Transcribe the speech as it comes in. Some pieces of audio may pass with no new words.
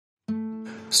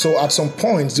So at some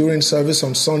point during service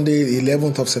on Sunday, the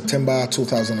 11th of September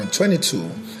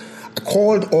 2022, I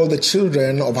called all the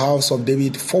children of House of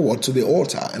David forward to the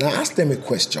altar, and I asked them a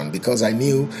question because I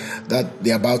knew that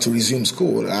they're about to resume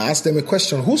school. I asked them a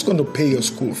question: who's going to pay your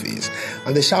school fees?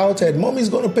 And they shouted, Mommy's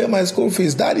going to pay my school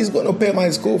fees, Daddy's going to pay my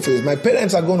school fees, my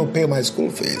parents are going to pay my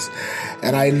school fees.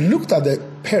 And I looked at the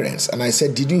parents and I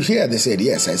said, did you hear? They said,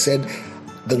 yes. I said,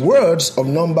 the words of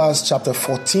Numbers chapter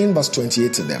 14 verse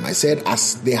 28 to them. I said,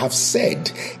 as they have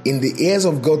said in the ears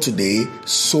of God today,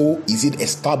 so is it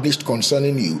established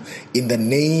concerning you in the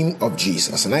name of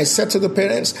Jesus. And I said to the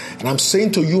parents, and I'm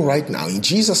saying to you right now in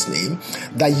Jesus' name,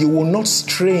 that you will not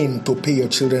strain to pay your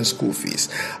children's school fees.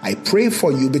 I pray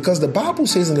for you because the Bible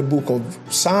says in the book of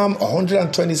Psalm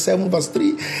 127 verse 3,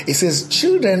 it says,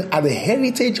 children are the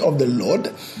heritage of the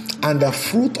Lord, and the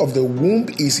fruit of the womb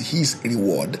is his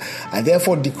reward. I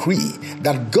therefore decree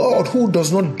that God, who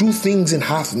does not do things in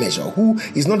half measure, who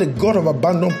is not a God of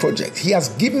abandoned project, he has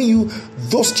given you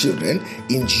those children.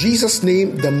 In Jesus'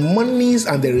 name, the monies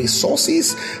and the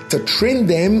resources to train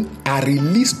them are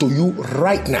released to you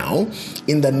right now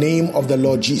in the name of the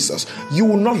Lord Jesus. You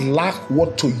will not lack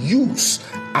what to use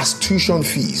as tuition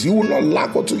fees. You will not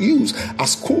lack what to use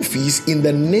as school fees in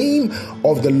the name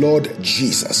of the Lord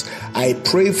Jesus. I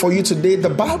pray for you today. The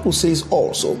Bible says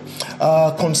also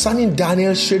concerning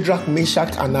Daniel, Shadrach,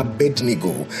 Meshach, and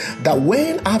Abednego, that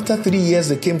when after 3 years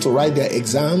they came to write their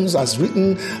exams as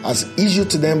written, as issued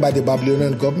to them by the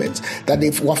Babylonian government, that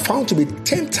they were found to be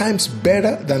 10 times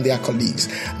better than their colleagues.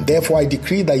 Therefore, I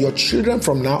decree that your children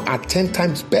from now are 10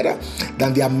 times better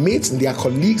than their mates, their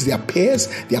colleagues, their peers,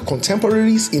 their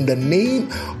contemporaries, in the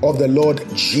name of the Lord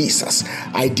Jesus.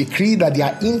 I decree that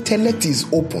their intellect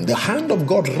is open. The hand of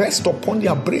God rests upon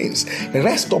their brains,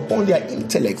 rest upon their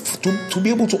intellect to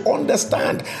be able to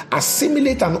understand,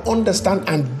 assimilate and understand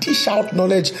and dish out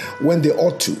knowledge when they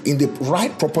ought to, in the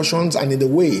right proportions and in the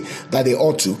way that they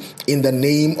ought to, in the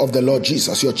name of the Lord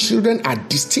Jesus. Your children are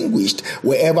distinguished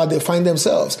wherever they find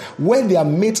themselves. When their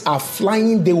mates are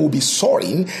flying, they will be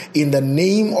soaring in the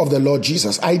name of the Lord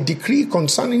Jesus. I decree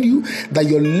concerning you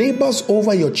that your labors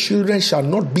over your children shall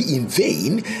not be in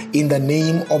vain in the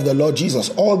name of the Lord Jesus.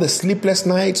 All the sleepless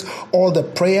nights, all the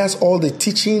prayers, all the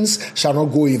teachings shall not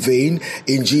go in vain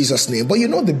in Jesus' name. But you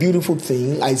know the beautiful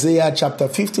thing, Isaiah chapter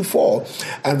 54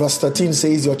 and verse 13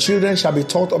 says, your children shall be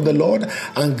taught of the Lord,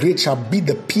 and great shall be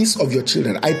the peace of your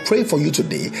children. I pray for you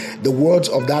today the words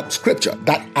of that scripture,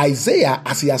 that Isaiah,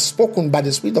 as he has spoken by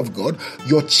the Spirit of God,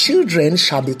 your children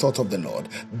shall be taught of the Lord.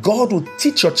 God will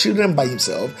teach your children by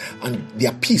himself, and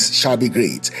their peace shall be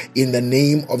great in the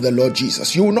name of the Lord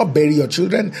Jesus. You will not bury your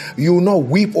children. You will not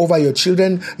weep over your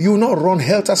children. You will not run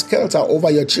helter-skelter over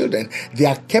your children. They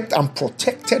are kept and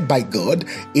protected by God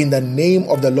in the name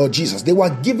of the Lord Jesus. They were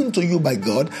given to you by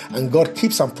God, and God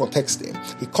keeps and protects them.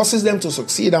 He causes them to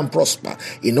succeed and prosper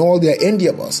in all their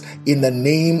endeavors in the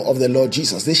name of the Lord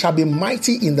Jesus. They shall be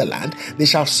mighty in the land. They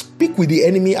shall speak with the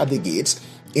enemy at the gates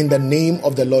in the name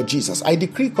of the Lord Jesus. I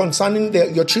decree concerning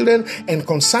your children and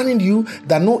concerning you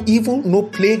that no evil, no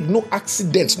plague, no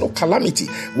accidents, no calamity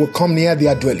will come near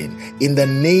their dwelling in the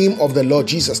name of the Lord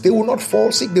Jesus. They will not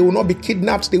fall sick. They will not be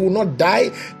kidnapped. They will not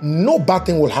die. No bad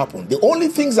thing will happen. The only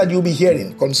things that you'll be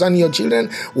hearing concerning your children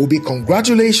will be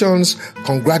congratulations,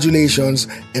 congratulations,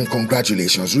 and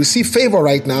congratulations. Receive favor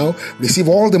right now. Receive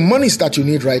all the monies that you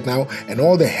need right now and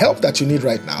all the help that you need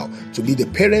right now to be the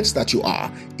parents that you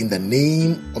are in the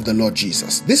name of the Lord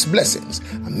Jesus. These blessings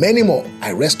and many more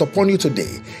I rest upon you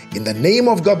today in the name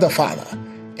of God the Father,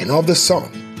 and of the Son,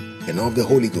 and of the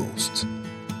Holy Ghost.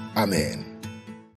 Amen.